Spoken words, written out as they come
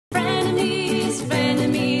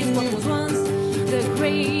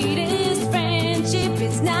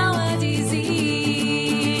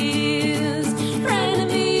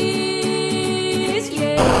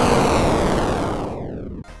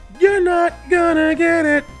gonna get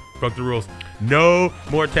it. Broke the rules. No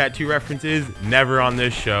more tattoo references. Never on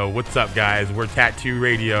this show. What's up, guys? We're Tattoo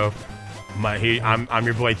Radio. I'm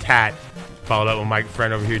your boy Tat. Followed up with my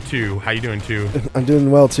friend over here too. How you doing, too? I'm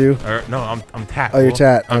doing well too. No, I'm Tat. Oh, you're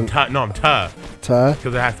Tat. I'm Ta. No, I'm Ta. Ta.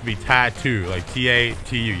 Because it has to be tattoo, like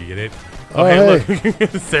T-A-T-U. You get it? Oh, hey,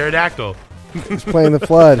 look, pterodactyl. It's playing the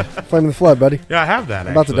flood. Playing the flood, buddy. Yeah, I have that.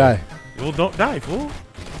 I'm about to die. Well, don't die, fool.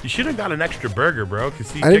 You should have got an extra burger, bro. Cause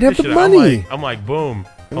see, I didn't have the money. I'm like, boom.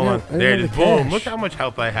 Hold on. There it is. Boom. Look how much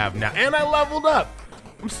health I have now, and I leveled up.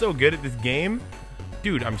 I'm so good at this game,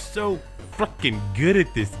 dude. I'm so fucking good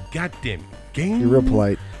at this goddamn game. You're real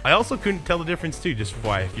polite. I also couldn't tell the difference too. Just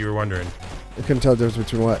why, if you were wondering. I couldn't tell the difference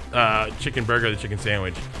between what? Chicken burger, or the chicken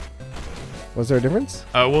sandwich. Was there a difference?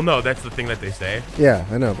 Well, no, that's the thing that they say. Yeah,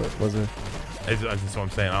 I know, but was there? That's what I'm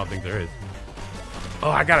saying. I don't think there is. Oh,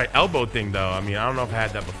 I got an elbow thing though. I mean, I don't know if I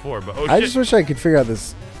had that before, but oh shit. I just wish I could figure out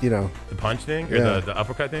this, you know. The punch thing or the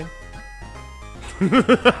uppercut thing.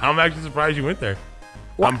 I'm actually surprised you went there.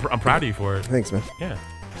 I'm proud of you for it. Thanks, man. Yeah.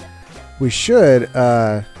 We should.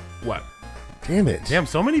 What? Damn it. Damn,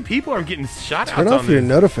 so many people are getting shot out. Turn off your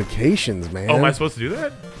notifications, man. Oh, am I supposed to do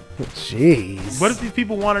that? Jeez. What if these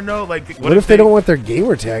people want to know? Like, what if they don't want their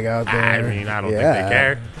gamer tag out there? I mean, I don't think they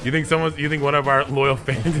care. You think one of our loyal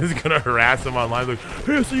fans is gonna harass them online? Like,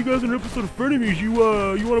 hey, I saw you guys in an episode of Frienemies. You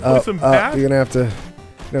want to play some path? You're gonna have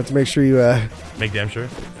to make sure you make damn sure.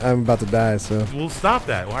 I'm about to die, so. We'll stop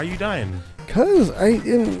that. Why are you dying? Cause I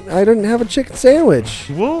didn't have a chicken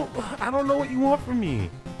sandwich. Well, I don't know what you want from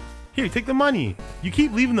me. Here, take the money. You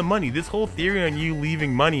keep leaving the money. This whole theory on you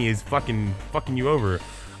leaving money is fucking you over.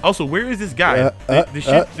 Also, where is this guy? Dude,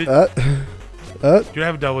 I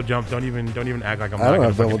have a double jump. Don't even act like I'm not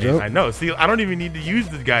gonna fucking jump. I know. See, I don't even need to use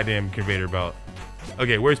this goddamn conveyor belt.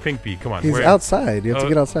 Okay, where's Pink Pea? Come on. He's outside. You have to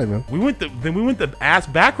get outside, man. We went the ass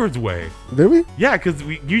backwards way. Did we? Yeah, because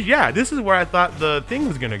this is where I thought the thing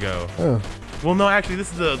was gonna go. Oh. Well, no, actually,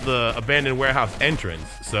 this is the abandoned warehouse entrance.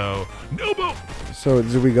 So no boat. So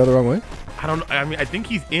did we go the wrong way? I don't know. I mean, I think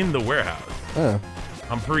he's in the warehouse. Oh.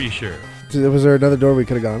 I'm pretty sure. Was there another door we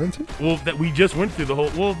could have gone into? Well, that we just went through the whole.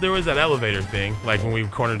 Well, there was that elevator thing, like when we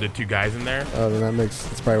cornered the two guys in there. Oh, then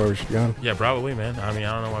that's probably where we should go. Yeah, probably, man. I mean,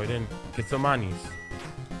 I don't know why we didn't get some monies.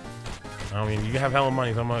 I mean, you have hella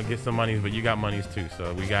monies. I'm gonna get some monies, but you got monies too.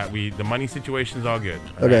 So the money situation's all good.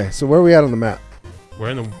 All okay, right? So where are we at on the map?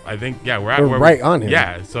 We're in the. I think we're right on here.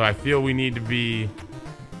 Yeah, so I feel we need to be.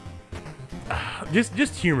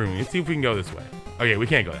 Just humor me. Let's see if we can go this way. Okay, we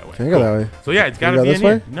can't go that way. Can't go that way. So yeah, it's got to be this in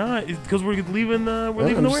way? here. No, it's because we're leaving the way.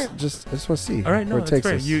 I just want to see. All right, no, where it that's takes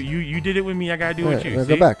fair. us. You did it with me. I gotta do it with you.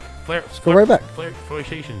 Go back. Let's go right back.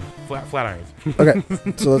 Flat irons. Okay,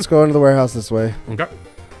 so let's go into the warehouse this way. Okay.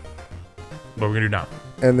 What we're gonna do now?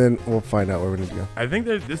 And then we'll find out where we need to go. I think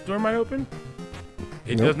that this door might open.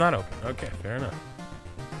 It does not open. Okay, fair enough.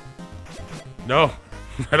 No,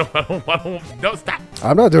 I don't. No, stop.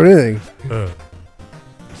 I'm not doing anything.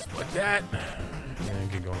 Just like that.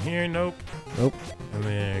 And can go in here. Nope. Nope. And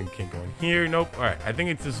then can't go in here. Nope. All right. I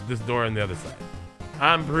think it's this door on the other side.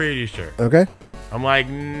 I'm pretty sure. Okay. I'm like.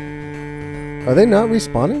 Are they not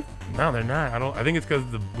respawning? No, they're not. I think it's because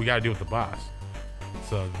we got to deal with the boss.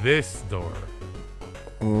 So this door.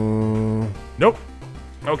 Nope.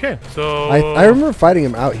 Okay, so I remember fighting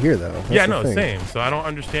him out here though. That's yeah, no, same. So I don't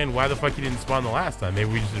understand why the fuck he didn't spawn the last time.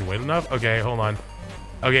 Maybe we just didn't wait enough. Okay, hold on.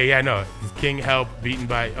 Okay, yeah, no, King help beaten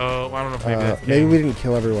by. Oh, I don't know if maybe that's King. Maybe we didn't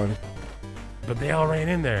kill everyone. But they all ran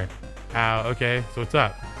in there. Ow. Okay, so what's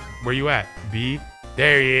up? Where you at? B.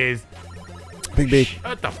 There he is. Big B.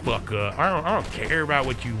 Shut the fuck up. I don't care about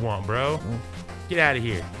what you want, bro. Get out of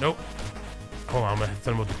here. Nope. Hold on, I'm gonna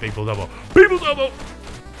send him with the people's elbow. People's elbow.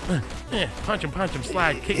 Punch him,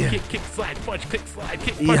 slide, kick, slide, punch, click, slide,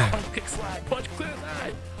 kick, punch, kick, slide, punch, click,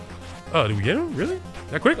 slide. Oh, did we get him? Really?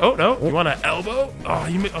 That quick? Oh no! You want an elbow? Oh,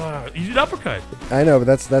 you did uppercut. I know,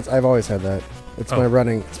 but that's I've always had that. It's my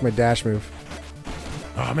running. It's my dash move.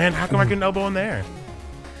 Oh man, how come I get an elbow in there?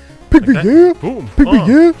 Pick me, yeah. Boom. Pick me,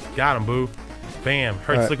 yeah. Got him, boo. Bam.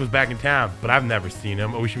 Heard Slick was back in town, but I've never seen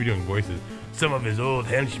him. Oh, we should be doing voices. Some of his old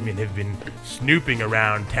henchmen have been snooping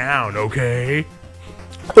around town. Okay.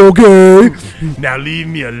 Okay. Now leave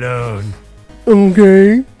me alone.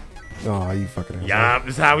 Okay. Oh, you fucking asshole. Yeah, this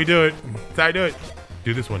is how we do it. That's how I do it.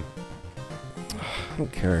 Do this one. I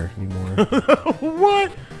don't care anymore.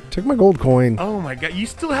 What? Took my gold coin. Oh my god, you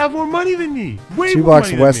still have more money than me. Way 2 more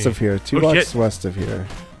blocks money west than me. of here. 2 blocks west of here.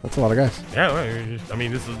 That's a lot of guys. Yeah, well, I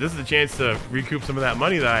mean, this is a chance to recoup some of that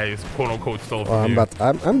money that I quote unquote stole from you.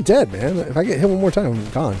 I'm dead, man. If I get hit one more time, I'm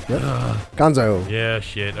gone. Yep. Gonzo. Yeah,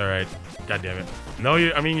 shit. All right. God damn it. No,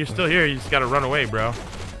 you're still here. You just gotta run away, bro.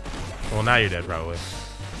 Well, now you're dead, probably.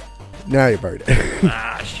 Now you're buried.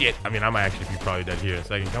 Ah, shit. I mean, I might actually be probably dead here in a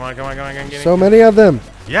second. Come on, come on, come on. Get So many of them.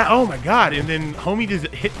 Yeah, oh my god. And then homie just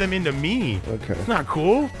hit them into me. Okay. It's not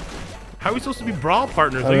cool. How are we supposed to be brawl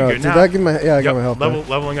partners? I know. Did I get my, yeah, I got my health back.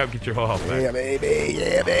 Leveling up, get your whole health back. Yeah, baby.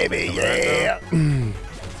 Yeah, baby. Yeah.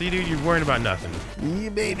 See, dude, you're worrying about nothing. Yeah,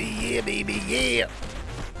 baby. Yeah, baby. Yeah.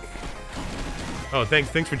 Oh, thanks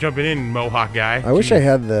for jumping in, Mohawk guy. I wish I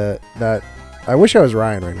had that. I wish I was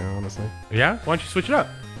Ryan right now, honestly. Yeah? Why don't you switch it up?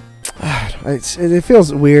 It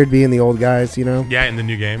feels weird being the old guys, you know? Yeah, in the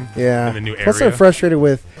new game. Yeah. In the new area. Plus, I'm frustrated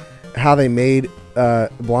with how they made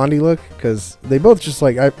Blondie look, because they both just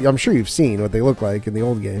like, I'm sure you've seen what they look like in the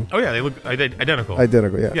old game. Oh, yeah, they look identical.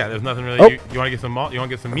 Identical, yeah. Yeah, there's nothing really. Oh. You want to get some malt? You want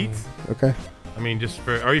to get some meats? Okay. I mean, just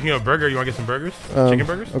for. Or you can get a burger. You want to get some burgers? Chicken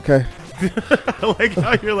burgers? Okay. I like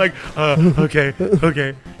how you're like, okay.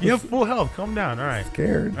 You have full health. Calm down. All right.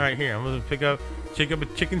 Scared. All right, here. I'm going to pick up a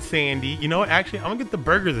chicken sandy. You know what? Actually, I'm going to get the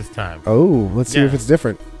burger this time. Oh, let's see if it's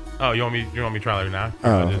different. Oh, you want me to try that now?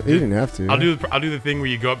 Oh, you didn't have to. I'll do the thing where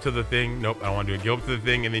you go up to the thing. Nope, I don't want to do it. Go up to the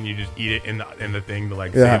thing and then you just eat it in the thing to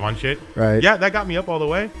like save on shit. Right. Yeah, that got me up all the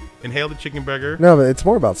way. Inhale the chicken burger. No, but it's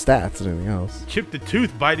more about stats than anything else. Chip the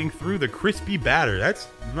tooth biting through the crispy batter. That's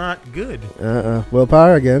not good.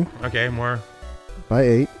 Willpower again. Okay, more. By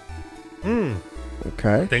 8.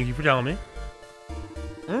 Okay. Thank you for telling me.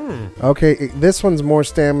 Okay, this one's more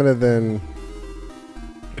stamina than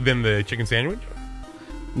the chicken sandwich.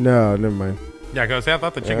 No, never mind. Yeah, because I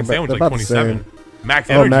thought the chicken sandwich was like about 27. Max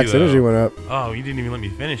energy. Max energy went up. Oh, you didn't even let me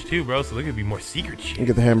finish too, bro. So there could be more secret shit. You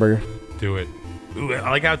get the hamburger. Do it. Ooh, I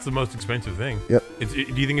like how it's the most expensive thing. Yep. Do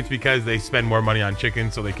you think it's because they spend more money on chicken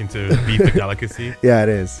so they can beef the delicacy? Yeah, it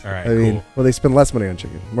is. All right, I mean, cool. well, they spend less money on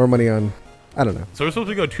chicken, more money on, I don't know. So we're supposed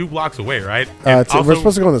to go 2 blocks away, right? We're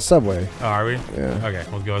supposed to go on the subway. Oh, are we? Yeah. Okay,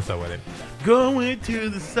 let's go on the subway then. Going to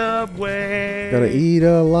the subway. Gotta eat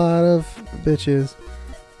a lot of bitches.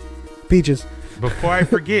 Peaches. Before I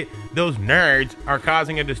forget, those nerds are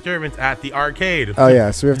causing a disturbance at the arcade. Oh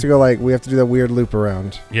yeah, so we have to go we have to do that weird loop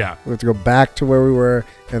around. Yeah. We have to go back to where we were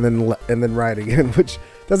and then ride again, which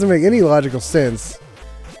doesn't make any logical sense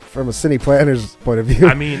from a city planner's point of view.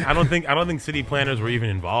 I mean, I don't think city planners were even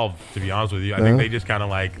involved, to be honest with you. I think they just kind of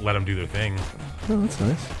like let them do their thing. Oh, that's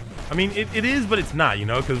nice. I mean, it is, but it's not, you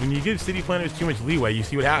know, because when you give city planners too much leeway, you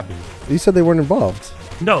see what happens. You said they weren't involved.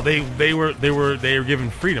 No, they were given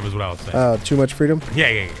freedom, is what I was saying. Too much freedom?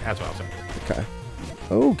 Yeah, that's what I was saying. Okay.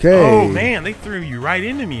 Okay. Oh man, they threw you right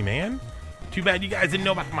into me, man. Too bad you guys didn't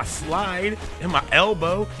know about my slide and my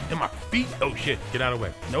elbow and my feet. Oh shit, get out of the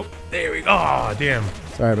way. Nope. There we go. Oh damn.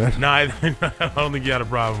 Sorry, man. Nah, I don't think you had a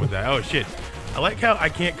problem with that. Oh shit. I like how I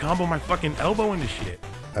can't combo my fucking elbow into shit.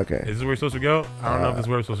 Okay. Is this where we're supposed to go? I don't know if this is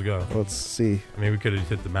where we're supposed to go. Let's see. Maybe we could have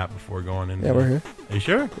just hit the map before going in. Yeah, we're here. Are you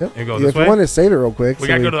sure? Yep. And go Yeah, this if way? you want to save it real quick. We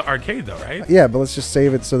gotta go to the arcade though, right? Yeah, but let's just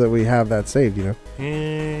save it so that we have that saved, you know?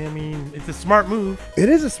 Yeah, I mean, it's a smart move. It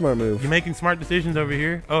is a smart move. You're making smart decisions over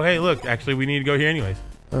here. Oh, hey, look. Actually, we need to go here anyways.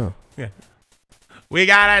 Oh. Yeah. We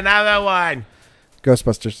got another one.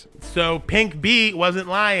 Ghostbusters. So Pink B wasn't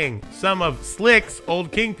lying. Some of Slick's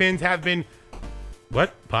old kingpins have been,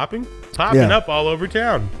 popping up all over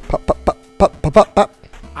town. Pop, pop, pop, pop, pop, pop, pop.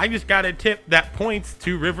 I just got a tip that points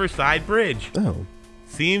to Riverside Bridge. Oh.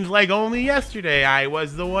 Seems like only yesterday I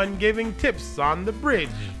was the one giving tips on the bridge.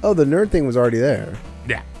 Oh, the nerd thing was already there.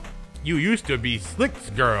 Yeah. You used to be Slick's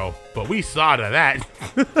girl, but we saw to that.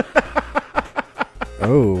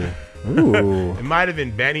 Oh. Ooh. It might have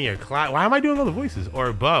been Benny or Clyde. Why am I doing all the voices?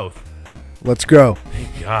 Or both? Let's go.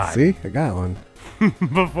 Thank God. See? I got one.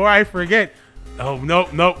 Before I forget. Oh, no.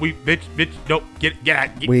 Bitch, nope. Get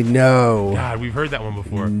out. We know. God, we've heard that one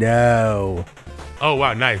before. No. Oh,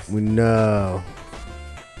 wow, nice. We know.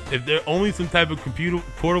 If there only some type of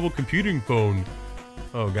portable computing phone.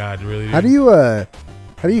 Oh, God, really? How do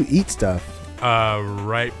you eat stuff?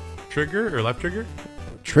 Right trigger or left trigger?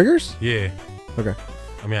 Triggers? Yeah. Okay.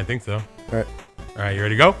 I mean, I think so. All right. All right, you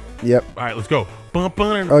ready to go? Yep. All right, let's go. Oh,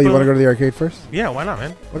 you want to go to the arcade first? Yeah, why not,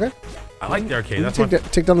 man? Okay. I like the arcade. That's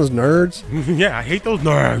take down those nerds. Yeah, I hate those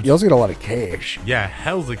nerds. You also get a lot of cash. Yeah,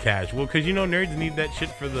 hell's a cash. Well, because, you know, nerds need that shit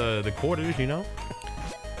for the quarters, you know?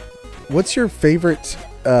 What's your favorite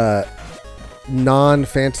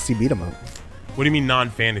non-fantasy beat 'em up? What do you mean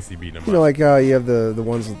non-fantasy beat 'em up? You know, like you have the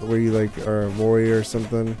ones where you like are a warrior or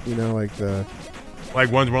something. You know, like the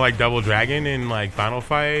ones more like Double Dragon and like Final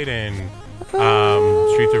Fight and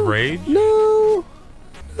Streets of Rage. No,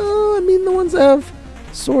 I mean the ones that have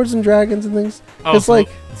swords and dragons and things. Oh, It's like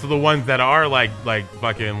so the ones that are like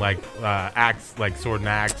fucking like axe, like sword and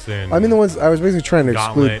axe and. I mean the ones I was basically trying to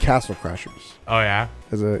Gauntlet. exclude Castle Crashers Oh yeah.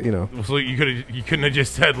 as a So you couldn't have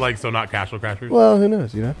just said like so not Castle Crashers. Well, who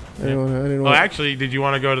knows? You know. I Yeah. didn't Oh, want. actually, did you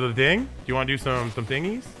want to go to the thing? Do you want to do some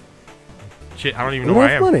thingies? Shit, I don't even We know don't where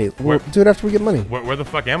I have am. money. We'll do it after we get money. Where the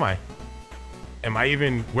fuck am I? Am I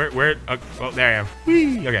even where? Oh, there I am.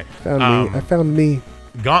 Whee! Okay. Found me. I found me.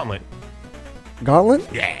 Gauntlet. Gauntlet.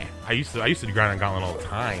 Yeah. I used to grind on Gauntlet all the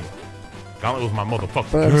time. Gauntlet was my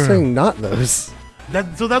motherfucker. But I'm saying not those.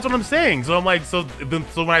 So that's what I'm saying. So I'm like, so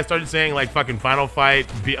when I started saying like fucking Final Fight,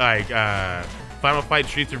 Final Fight,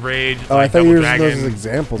 Streets of Rage. Oh, like I thought you were Double using Dragon. those as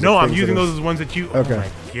examples. No, of I'm things using that those as ones that you. Okay. Oh my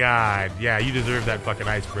god. Yeah, you deserve that fucking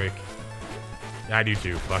ice brick. I do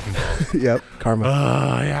too. Fucking balls. Yep. Karma.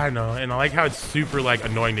 Yeah, I know. And I like how it's super like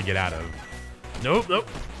annoying to get out of. Nope.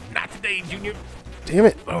 Not today, Junior. Damn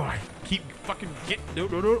it. Oh, I keep fucking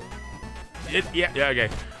no. Yeah, okay.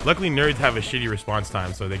 Luckily, nerds have a shitty response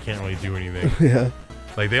time, so they can't really do anything. Yeah.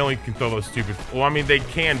 Like, they only can throw those stupid... Well, I mean, they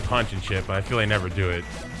can punch and shit, but I feel they never do it.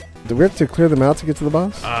 Do we have to clear them out to get to the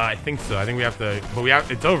boss? I think so. I think we have to...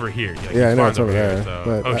 But it's over here. Like, Yeah, I know spawns it's over here, there. so-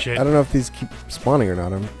 But oh, shit. I don't know if these keep spawning or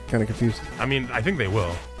not. I'm kind of confused. I mean, I think they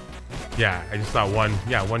will. Yeah, I just saw one.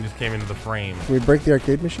 Yeah, one just came into the frame. Can we break the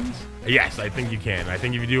arcade machines? Yes, I think you can. I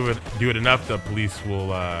think if you do it enough, the police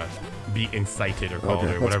will be incited or called Okay,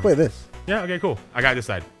 or let's whatever. play this. Yeah, okay, cool. I got this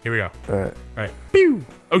side. Here we go. All right. All right. Pew!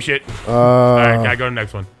 Oh, shit. All right, gotta go to the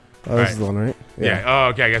next one. Oh, this is the one, right? Yeah. Oh,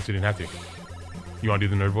 okay. I guess we didn't have to. You want to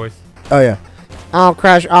do the nerd voice? Oh, yeah. I'll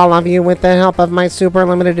crush all of you with the help of my super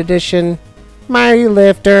limited edition Mighty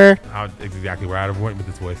Lifter. That's exactly where I went with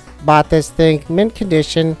this voice. Bought this thing, mint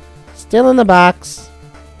condition, still in the box.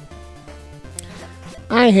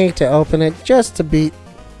 I hate to open it just to beat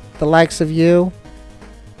the likes of you,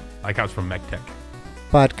 Like how it's from MechTech.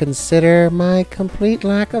 but consider my complete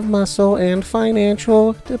lack of muscle and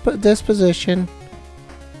financial disposition.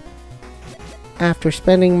 After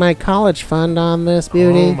spending my college fund on this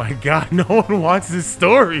beauty, Oh my god, no one wants this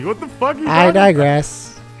story. What the fuck are you I talking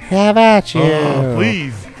digress. Have at you. Oh,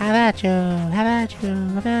 please. Have at you. Have at you.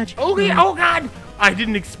 Have at you. Okay, oh god. I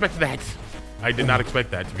didn't expect that. I did not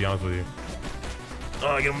expect that, to be honest with you. Oh,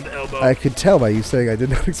 I get him with the elbow. I could tell by you saying I did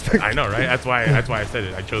not expect. I know, right? That's why I said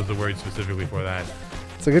it. I chose the word specifically for that.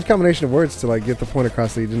 It's a good combination of words to like get the point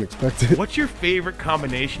across that you didn't expect it. What's your favorite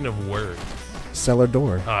combination of words? Cellar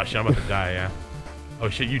door. Oh shit, I'm about to die, yeah. Oh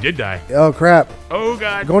shit, you did die. Oh crap! Oh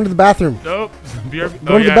god. Going to the bathroom. Nope. BRB.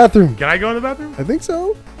 Go to the bathroom. Can I go in the bathroom? I think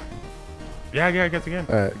so. Yeah, I guess again.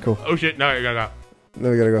 All right, cool. Oh shit, no, I gotta go. Now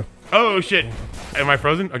we gotta go. Oh shit. Am I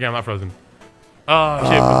frozen? Okay, I'm not frozen. Oh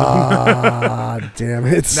shit. Ah, damn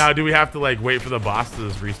it! Now, do we have to like wait for the boss to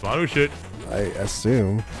just respawn? Oh shit. I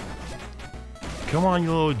assume. Come on, you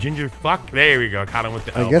little ginger fuck. There we go. Caught him with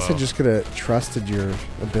the elbow. I guess I just could have trusted your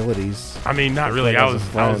abilities. I mean, not If really. that I was was a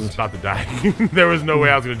friend. about to die. There was no way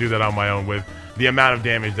I was gonna do that on my own with the amount of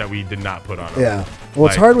damage that we did not put on him. Yeah. Well,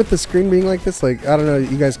 it's Like- hard with the screen being like this. Like, I don't know,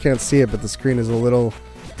 you guys can't see it, but the screen is a little.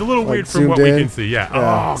 It's a little Like, weird from what we zoomed in. can see. Yeah.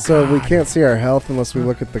 Yeah. Oh, So we God. can't see our health unless we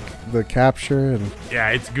look at the capture and. Yeah,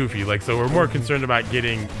 it's goofy. Like, so we're more concerned about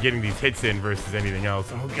getting these hits in versus anything else.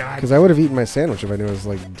 Oh god. Because I would have eaten my sandwich if I knew it was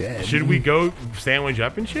like dead. Should we go sandwich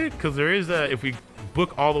up and shit? Because there is a if we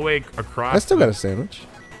book all the way across. I still got a sandwich.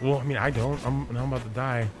 Well, I mean, I don't. I'm about to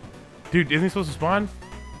die. Dude, isn't he supposed to spawn?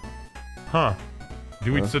 Huh.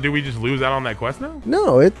 So do we just lose out on that quest now?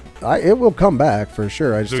 No, it will come back for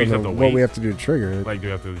sure. I just So we don't just know have to what wait. we have to do to trigger it. Like, do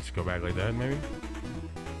we have to just go back like that, maybe?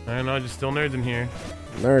 I don't know, just still nerds in here.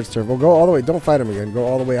 Nerds turf. We'll go all the way. Don't fight him again. Go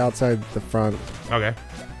all the way outside the front. Okay.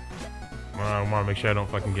 I want to make sure I don't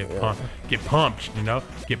fucking get punched, you know?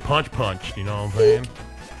 Get punched, you know what I'm saying?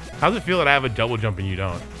 How's it feel that I have a double jump and you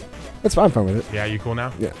don't? That's fine. I'm fine with it. Yeah, you cool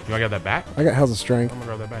now? Yeah. You want to get that back? I got Hells of Strength. I'm going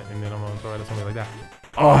to grab that back, and then I'm going to throw it at somebody like that.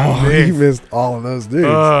 Oh, I you missed. missed all of those dudes.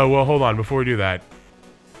 Well, hold on. Before we do that,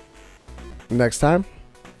 Next time?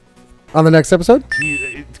 On the next episode?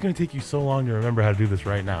 it's going to take you so long to remember how to do this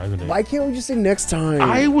right now, isn't it? Why can't we just say next time?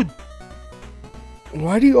 I would...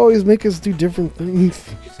 Why do you always make us do different things?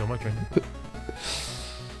 Thank you so much, man.